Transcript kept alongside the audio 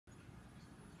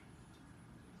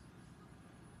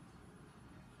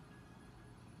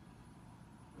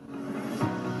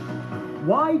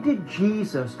Why did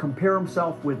Jesus compare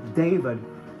himself with David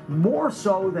more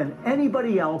so than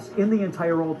anybody else in the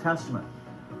entire Old Testament?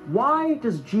 Why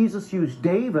does Jesus use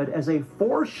David as a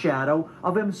foreshadow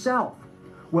of himself?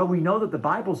 Well, we know that the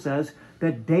Bible says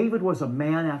that David was a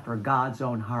man after God's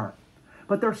own heart.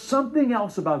 But there's something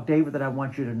else about David that I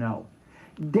want you to know.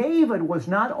 David was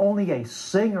not only a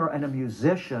singer and a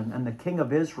musician and the king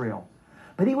of Israel,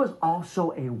 but he was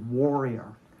also a warrior.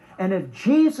 And if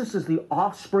Jesus is the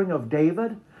offspring of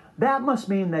David, that must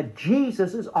mean that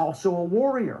Jesus is also a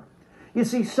warrior. You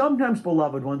see, sometimes,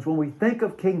 beloved ones, when we think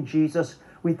of King Jesus,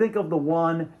 we think of the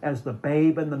one as the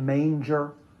babe in the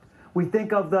manger. We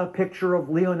think of the picture of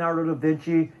Leonardo da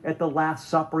Vinci at the Last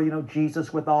Supper,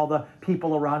 Jesus with all the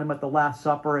people around him at the Last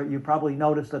Supper. You probably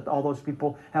noticed that all those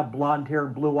people have blonde hair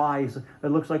and blue eyes.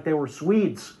 It looks like they were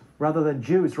Swedes rather than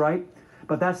Jews, right?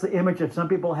 But that's the image that some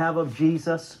people have of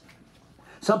Jesus.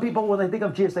 Some people, when they think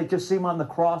of Jesus, they just see him on the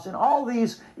cross. And all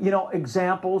these,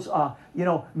 examples,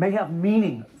 may have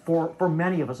meaning for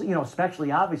many of us,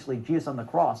 especially, obviously, Jesus on the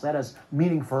cross. That has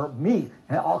meaning for me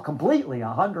all completely,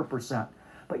 100%.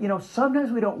 But,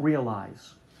 sometimes we don't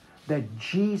realize that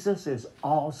Jesus is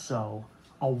also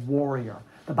a warrior.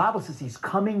 The Bible says he's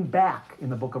coming back in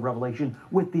the book of Revelation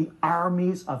with the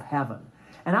armies of heaven.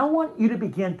 And I want you to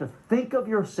begin to think of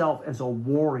yourself as a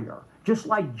warrior, just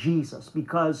like Jesus,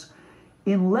 because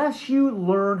unless you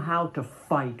learn how to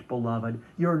fight, beloved,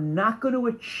 you're not going to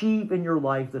achieve in your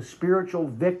life the spiritual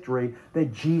victory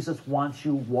that Jesus wants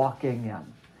you walking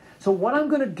in. So what I'm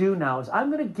going to do now is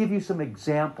I'm going to give you some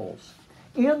examples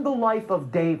in the life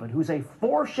of David, who's a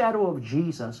foreshadow of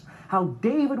Jesus, how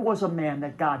David was a man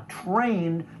that God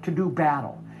trained to do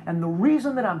battle. And the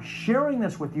reason that I'm sharing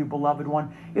this with you, beloved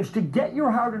one, is to get your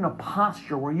heart in a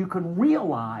posture where you can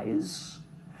realize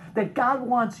that God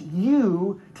wants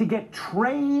you to get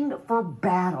trained for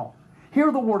battle. Hear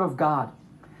the word of God.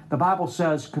 The Bible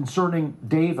says concerning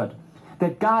David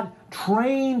that God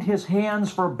trained his hands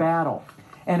for battle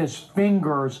and his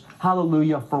fingers,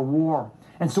 hallelujah, for war.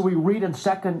 And so we read in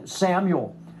 2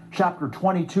 Samuel chapter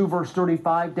 22, verse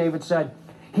 35, David said,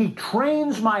 "He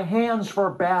trains my hands for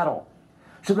battle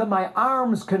so that my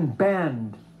arms can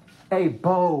bend a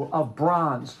bow of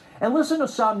bronze." And listen to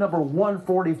Psalm number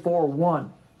 144:1.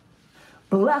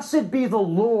 "Blessed be the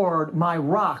Lord, my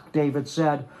rock," David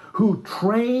said, "who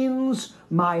trains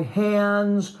my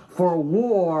hands for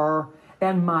war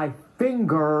and my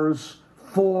fingers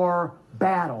for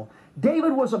battle."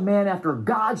 David was a man after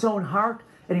God's own heart,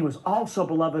 and he was also,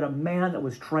 beloved, a man that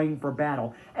was trained for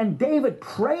battle. And David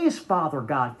praised Father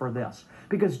God for this,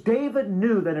 because David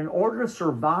knew that in order to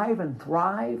survive and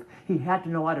thrive, he had to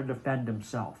know how to defend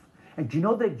himself. And do you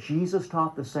know that Jesus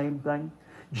taught the same thing?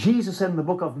 Jesus said in the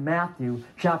book of Matthew,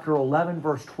 chapter 11,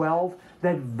 verse 12,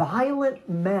 that violent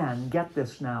men, get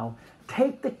this now,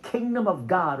 take the kingdom of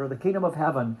God or the kingdom of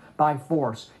heaven by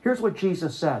force. Here's what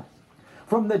Jesus said.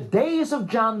 "From the days of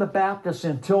John the Baptist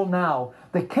until now,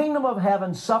 the kingdom of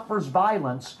heaven suffers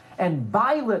violence, and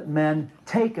violent men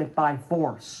take it by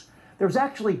force." There's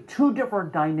actually two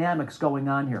different dynamics going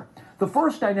on here. The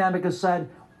first dynamic is said,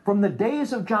 from the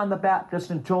days of John the Baptist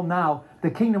until now, the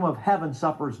kingdom of heaven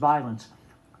suffers violence.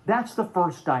 That's the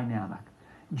first dynamic.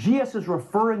 Jesus is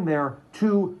referring there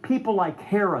to people like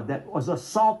Herod that was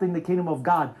assaulting the kingdom of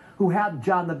God, who had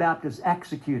John the Baptist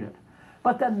executed.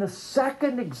 But then the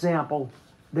second example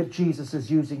that Jesus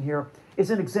is using here is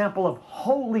an example of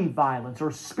holy violence or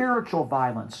spiritual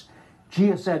violence.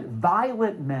 Jesus said,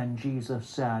 violent men, Jesus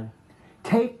said,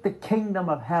 take the kingdom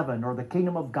of heaven or the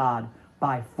kingdom of God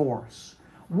by force.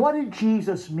 What did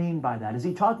Jesus mean by that? Is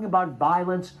he talking about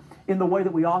violence in the way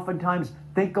that we oftentimes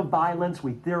think of violence?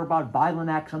 We hear about violent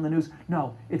acts on the news.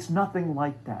 No, it's nothing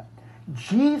like that.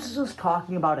 Jesus is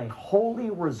talking about a holy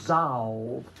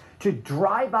resolve to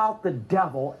drive out the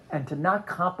devil and to not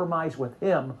compromise with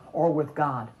him or with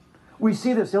God. We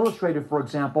see this illustrated, for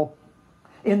example,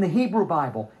 in the Hebrew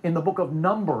Bible, in the book of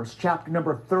Numbers, chapter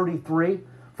number 33,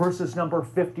 verses number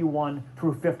 51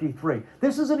 through 53.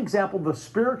 This is an example of the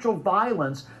spiritual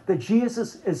violence that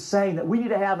Jesus is saying that we need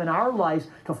to have in our lives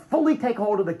to fully take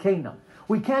hold of the kingdom.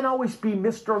 We can't always be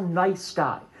Mr. Nice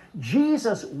Guy.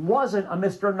 Jesus wasn't a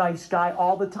Mr. Nice Guy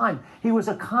all the time. He was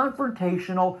a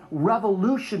confrontational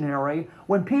revolutionary.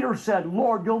 When Peter said,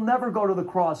 "Lord, you'll never go to the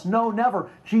cross." "No, never."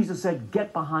 Jesus said,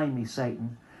 "Get behind me,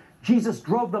 Satan." Jesus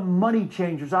drove the money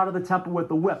changers out of the temple with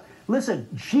the whip. Listen,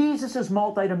 Jesus is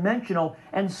multidimensional,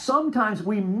 and sometimes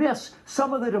we miss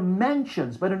some of the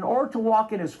dimensions. But in order to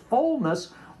walk in his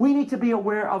fullness, we need to be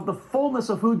aware of the fullness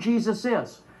of who Jesus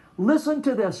is. Listen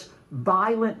to this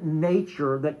violent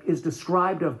nature that is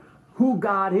described of who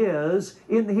God is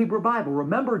in the Hebrew Bible.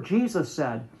 Remember, Jesus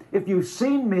said, if you've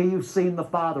seen me, you've seen the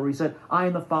Father. He said, I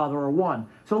and the Father are one.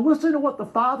 So listen to what the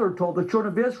Father told the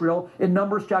children of Israel in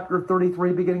Numbers chapter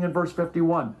 33, beginning in verse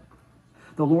 51.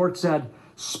 The Lord said,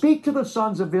 speak to the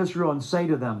sons of Israel and say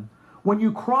to them, when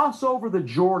you cross over the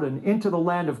Jordan into the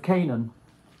land of Canaan,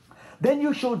 then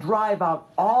you shall drive out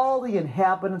all the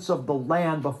inhabitants of the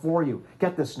land before you.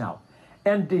 Get this now.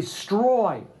 And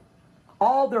destroy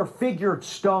all their figured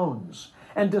stones,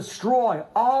 and destroy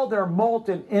all their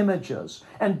molten images,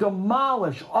 and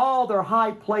demolish all their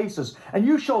high places. And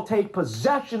you shall take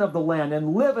possession of the land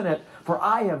and live in it, for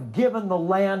I have given the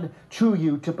land to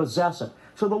you to possess it.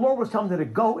 So the Lord was telling them to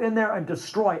go in there and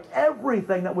destroy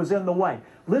everything that was in the way.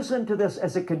 Listen to this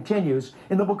as it continues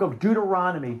in the book of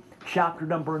Deuteronomy, chapter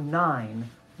number 9,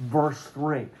 verse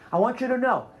 3. I want you to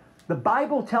know, the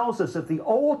Bible tells us that the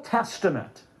Old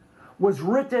Testament was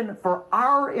written for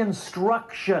our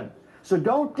instruction. So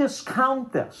don't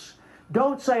discount this.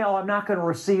 Don't say, oh, I'm not going to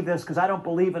receive this because I don't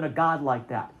believe in a God like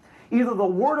that. Either the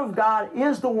Word of God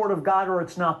is the Word of God or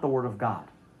it's not the Word of God.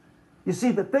 You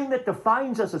see, the thing that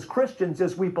defines us as Christians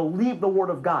is we believe the Word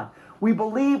of God. We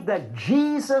believe that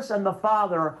Jesus and the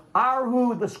Father are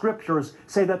who the Scriptures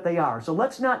say that they are. So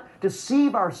let's not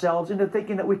deceive ourselves into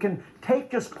thinking that we can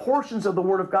take just portions of the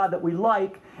Word of God that we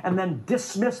like and then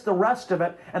dismiss the rest of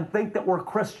it and think that we're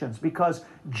Christians, because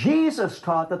Jesus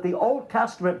taught that the Old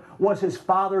Testament was His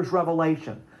Father's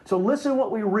revelation. So listen to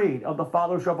what we read of the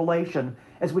Father's revelation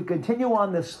as we continue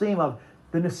on this theme of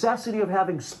the necessity of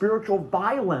having spiritual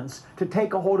violence to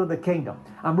take a hold of the kingdom.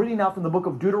 I'm reading now from the book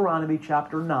of Deuteronomy,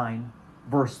 chapter 9,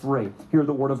 verse 3. Hear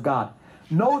the word of God.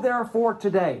 Know therefore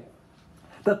today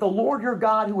that the Lord your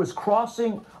God, who is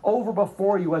crossing over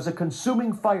before you as a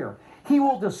consuming fire, He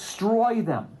will destroy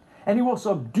them, and He will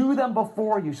subdue them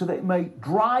before you, so that He may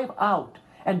drive out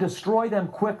and destroy them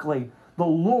quickly. The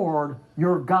Lord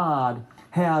your God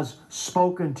has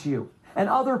spoken to you. And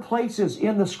other places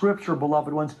in the Scripture,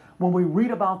 beloved ones, when we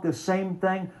read about this same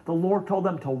thing, the Lord told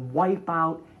them to wipe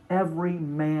out every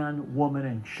man, woman,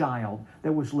 and child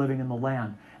that was living in the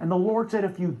land. And the Lord said,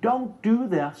 if you don't do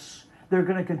this, they're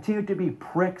going to continue to be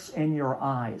pricks in your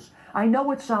eyes. I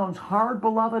know it sounds hard,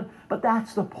 beloved, but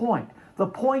that's the point. The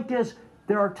point is,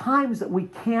 there are times that we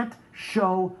can't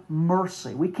show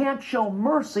mercy. We can't show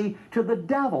mercy to the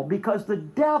devil because the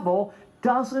devil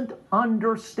doesn't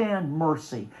understand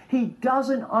mercy. He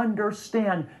doesn't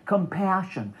understand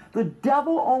compassion. The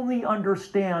devil only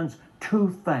understands two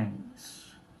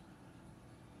things: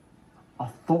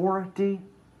 authority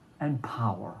and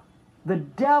power. The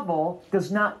devil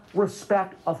does not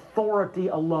respect authority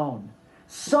alone.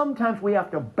 Sometimes we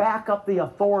have to back up the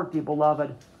authority,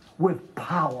 beloved, with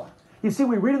power. You see,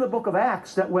 we read in the book of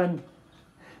Acts that when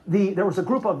there was a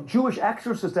group of Jewish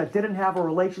exorcists that didn't have a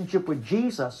relationship with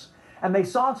Jesus, and they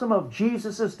saw some of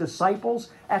Jesus'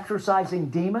 disciples exorcising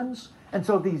demons. And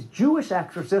so these Jewish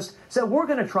exorcists said, we're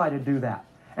going to try to do that.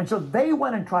 And so they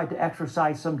went and tried to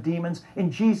exorcise some demons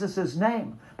in Jesus'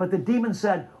 name. But the demons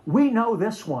said, we know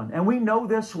this one, and we know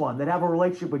this one that have a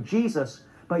relationship with Jesus,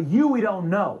 but you we don't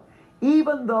know.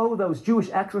 Even though those Jewish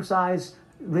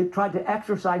they tried to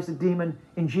exorcise the demon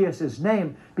in Jesus'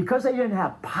 name, because they didn't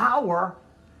have power,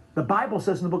 the Bible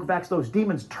says in the book of Acts, those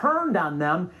demons turned on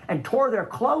them and tore their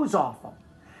clothes off them.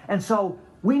 And so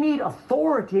we need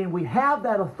authority, and we have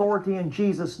that authority in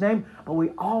Jesus' name, but we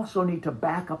also need to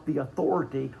back up the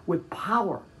authority with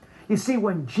power. You see,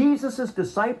 when Jesus'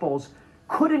 disciples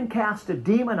couldn't cast a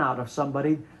demon out of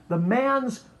somebody, the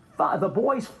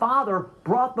boy's father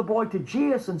brought the boy to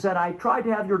Jesus and said, I tried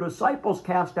to have your disciples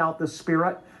cast out the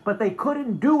spirit, but they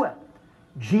couldn't do it.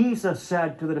 Jesus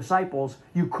said to the disciples,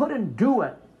 you couldn't do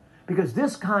it because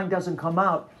this kind doesn't come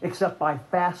out except by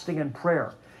fasting and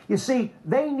prayer. You see,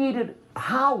 they needed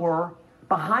power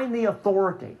behind the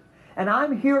authority. And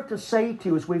I'm here to say to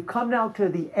you, as we've come now to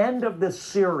the end of this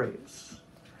series,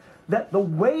 that the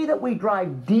way that we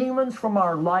drive demons from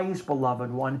our lives,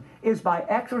 beloved one, is by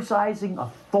exercising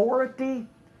authority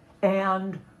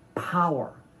and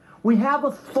power. We have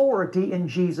authority in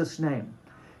Jesus' name.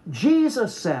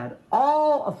 Jesus said,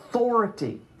 all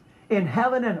authority in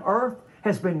heaven and earth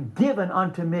has been given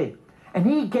unto me. And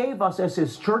He gave us, as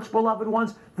His church, beloved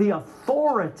ones, the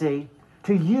authority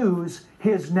to use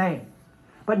His name.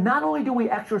 But not only do we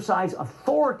exercise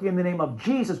authority in the name of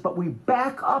Jesus, but we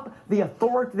back up the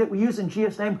authority that we use in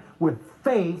Jesus' name with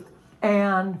faith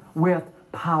and with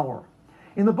power.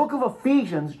 In the book of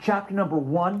Ephesians, chapter number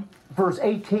 1, verse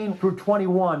 18 through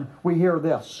 21, we hear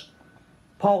this.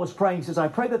 Paul is praying, he says, I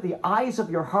pray that the eyes of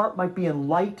your heart might be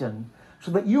enlightened,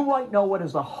 so that you might know what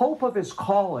is the hope of His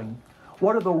calling,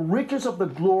 What are the riches of the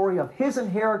glory of his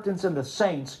inheritance in the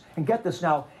saints? And get this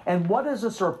now. And what is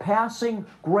the surpassing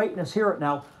greatness, hear it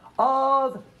now,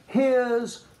 of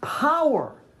his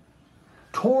power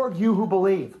toward you who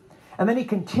believe. And then he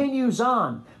continues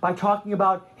on by talking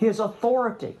about his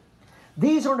authority.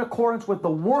 These are in accordance with the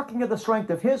working of the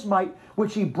strength of his might,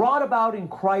 which he brought about in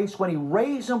Christ when he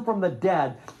raised him from the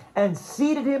dead and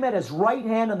seated him at his right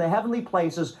hand in the heavenly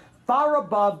places, far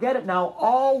above, get it now,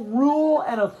 all rule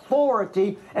and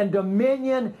authority and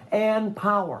dominion and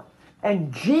power.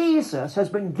 And Jesus has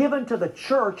been given to the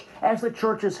church as the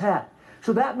church's head.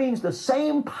 So that means the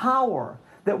same power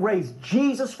that raised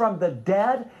Jesus from the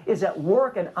dead is at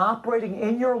work and operating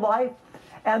in your life.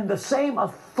 And the same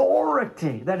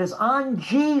authority that is on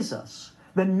Jesus,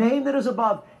 the name that is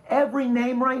above every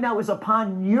name right now, is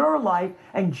upon your life.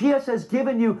 And Jesus has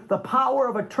given you the power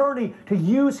of attorney to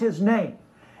use his name.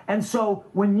 And so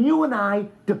when you and I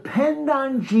depend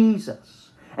on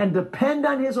Jesus and depend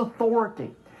on his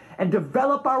authority and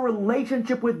develop our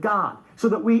relationship with God so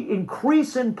that we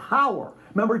increase in power.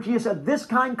 Remember, Jesus said this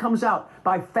kind comes out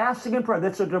by fasting and prayer.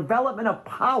 That's a development of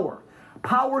power.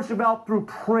 Power is developed through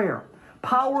prayer.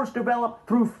 Power is developed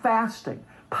through fasting.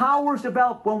 Power is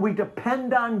developed when we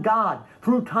depend on God.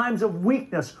 Through times of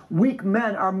weakness, weak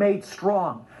men are made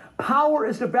strong. Power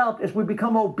is developed as we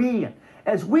become obedient.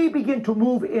 As we begin to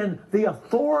move in the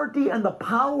authority and the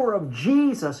power of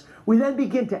Jesus, we then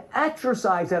begin to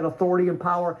exercise that authority and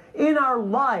power in our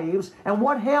lives. And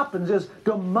what happens is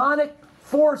demonic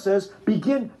forces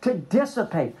begin to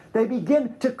dissipate. They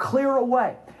begin to clear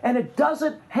away. And it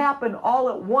doesn't happen all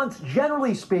at once,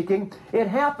 generally speaking. It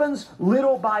happens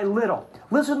little by little.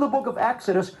 Listen to the book of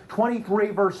Exodus 23,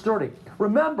 verse 30.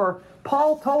 Remember,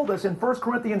 Paul told us in 1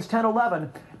 Corinthians 10:11,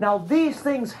 now these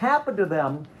things happened to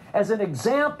them as an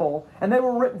example, and they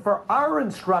were written for our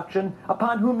instruction,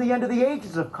 upon whom the end of the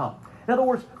ages have come. In other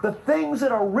words, the things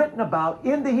that are written about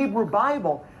in the Hebrew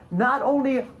Bible, not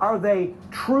only are they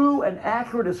true and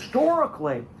accurate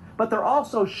historically, but they're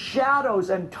also shadows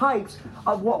and types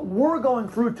of what we're going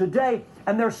through today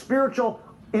and their spiritual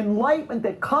enlightenment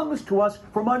that comes to us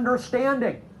from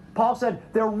understanding. Paul said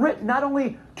they're written not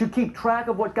only to keep track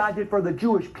of what God did for the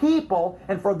Jewish people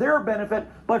and for their benefit,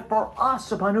 but for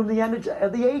us upon whom the end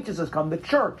of the ages has come, the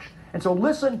church. And so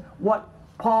listen what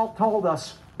Paul told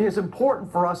us is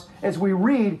important for us as we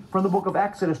read from the book of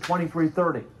Exodus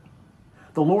 23:30.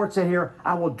 The Lord said here,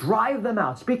 I will drive them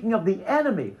out. Speaking of the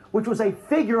enemy, which was a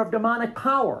figure of demonic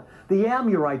power. The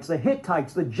Amorites, the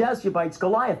Hittites, the Jebusites,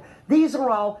 Goliath. These are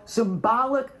all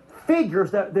symbolic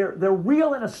figures. That they're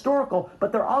real and historical,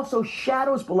 but they're also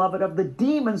shadows, beloved, of the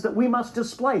demons that we must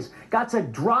displace. God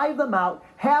said, drive them out.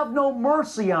 Have no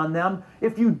mercy on them.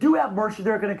 If you do have mercy,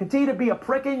 they're going to continue to be a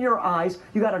prick in your eyes.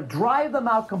 You got to drive them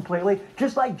out completely,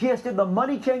 just like Jesus did the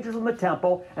money changers in the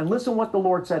temple. And listen what the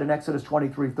Lord said in Exodus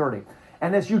 23:30.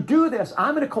 And as you do this,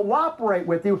 I'm going to cooperate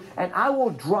with you, and I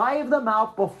will drive them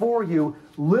out before you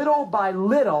little by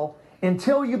little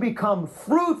until you become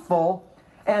fruitful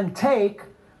and take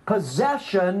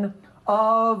possession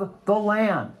of the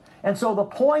land. And so the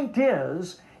point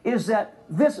is that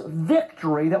this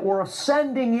victory that we're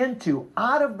ascending into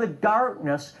out of the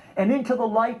darkness and into the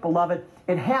light, beloved,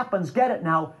 it happens, get it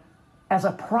now, as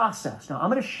a process. Now,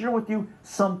 I'm going to share with you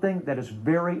something that is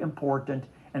very important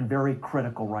and very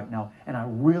critical right now, and I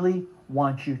really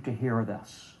want you to hear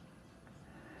this.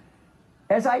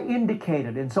 As I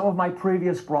indicated in some of my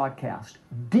previous broadcasts,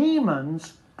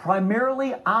 demons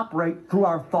primarily operate through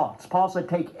our thoughts. Paul said,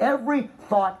 take every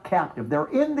thought captive.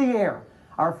 They're in the air.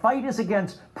 Our fight is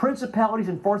against principalities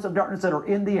and forces of darkness that are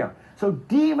in the air. So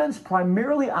demons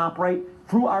primarily operate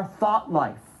through our thought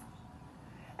life.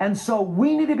 And so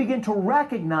we need to begin to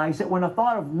recognize that when a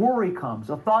thought of worry comes,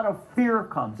 a thought of fear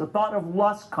comes, a thought of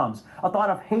lust comes, a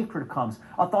thought of hatred comes,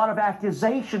 a thought of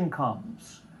accusation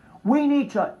comes, we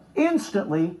need to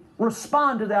instantly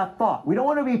respond to that thought. We don't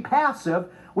want to be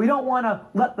passive. We don't want to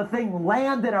let the thing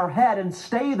land in our head and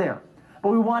stay there.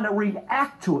 But we want to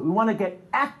react to it. We want to get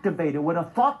activated. When a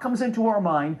thought comes into our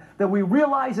mind that we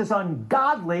realize is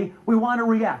ungodly, we want to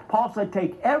react. Paul said,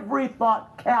 take every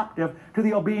thought captive to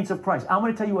the obedience of Christ. I'm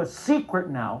going to tell you a secret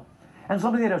now, and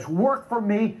something that has worked for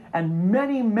me and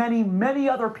many, many, many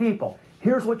other people.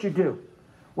 Here's what you do.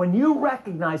 When you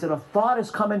recognize that a thought has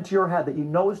come into your head that you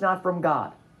know is not from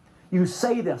God, you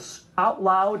say this out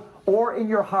loud or in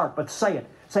your heart, but say it.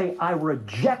 Say, I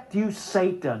reject you,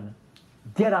 Satan.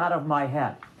 Get out of my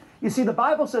head. You see, the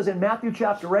Bible says in Matthew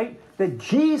chapter 8 that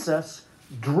Jesus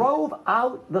drove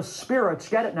out the spirits,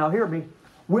 get it now, hear me,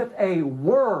 with a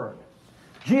word.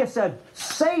 Jesus said,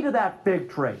 say to that fig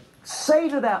tree, say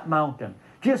to that mountain.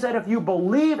 Jesus said, if you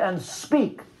believe and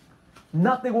speak,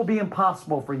 nothing will be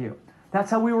impossible for you. That's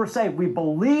how we were saved. We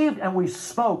believed and we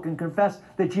spoke and confessed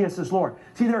that Jesus is Lord.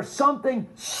 See, there's something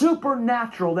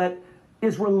supernatural that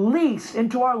is released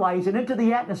into our lives and into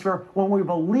the atmosphere when we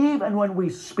believe and when we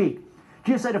speak.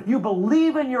 Jesus said, if you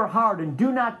believe in your heart and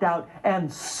do not doubt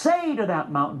and say to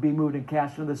that mountain, be moved and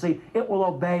cast into the sea, it will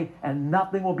obey and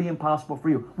nothing will be impossible for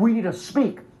you. We need to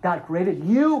speak. God created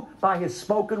you by His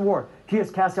spoken word. Jesus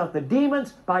cast out the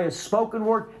demons by His spoken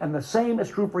word, and the same is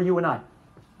true for you and I.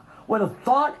 When a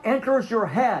thought enters your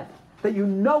head that you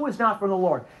know is not from the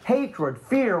Lord, hatred,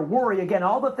 fear, worry, again,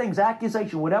 all the things,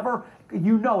 accusation, whatever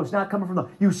you know is not coming from them,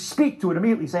 you speak to it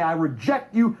immediately. Say, I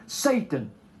reject you, Satan.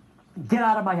 Get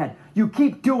out of my head. You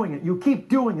keep doing it. You keep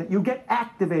doing it. You get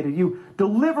activated. You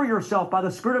deliver yourself by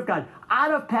the Spirit of God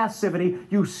out of passivity.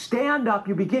 You stand up.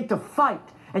 You begin to fight.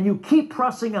 And you keep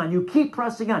pressing on. You keep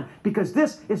pressing on. Because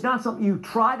this is not something you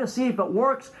try to see if it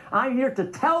works. I'm here to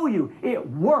tell you it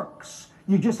works.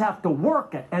 You just have to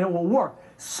work it, and it will work.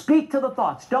 Speak to the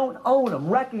thoughts. Don't own them.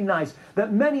 Recognize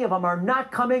that many of them are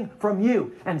not coming from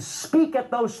you. And speak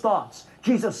at those thoughts.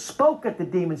 Jesus spoke at the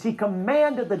demons. He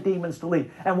commanded the demons to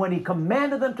leave. And when He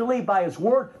commanded them to leave by His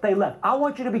word, they left. I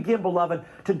want you to begin, beloved,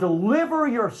 to deliver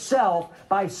yourself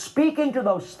by speaking to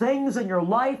those things in your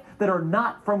life that are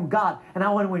not from God. And I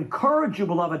want to encourage you,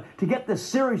 beloved, to get this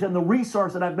series and the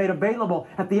resource that I've made available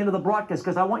at the end of the broadcast,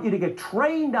 because I want you to get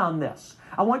trained on this.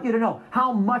 I want you to know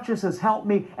how much this has helped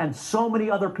me and so many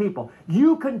other people.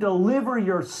 You can deliver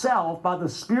yourself by the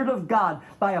Spirit of God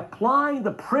by applying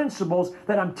the principles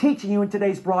that I'm teaching you in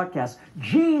today's broadcast.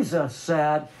 Jesus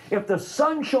said, if the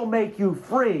Son shall make you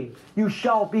free, you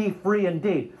shall be free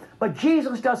indeed. But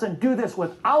Jesus doesn't do this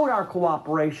without our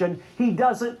cooperation. He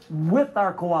does it with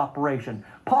our cooperation.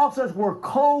 Paul says we're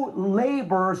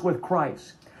co-laborers with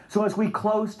Christ. So as we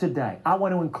close today, I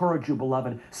want to encourage you,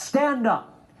 beloved, stand up.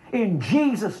 In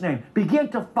Jesus' name, begin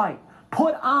to fight.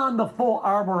 Put on the full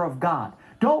armor of God.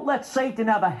 Don't let Satan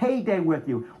have a heyday with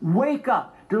you. Wake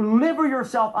up. Deliver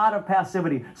yourself out of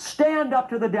passivity. Stand up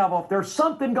to the devil. If there's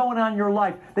something going on in your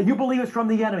life that you believe is from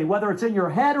the enemy, whether it's in your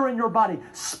head or in your body,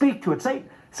 speak to it.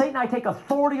 Satan, I take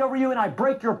authority over you and I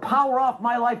break your power off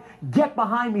my life. Get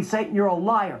behind me, Satan. You're a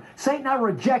liar. Satan, I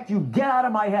reject you. Get out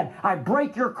of my head. I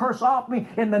break your curse off me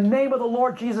in the name of the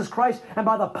Lord Jesus Christ and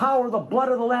by the power of the blood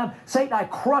of the Lamb. Satan, I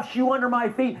crush you under my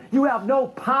feet. You have no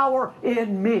power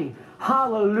in me.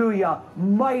 Hallelujah.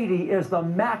 Mighty is the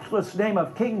matchless name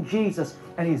of King Jesus,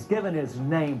 and He's given His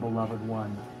name, beloved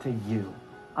one, to you.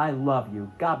 I love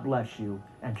you. God bless you,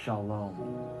 and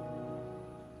shalom.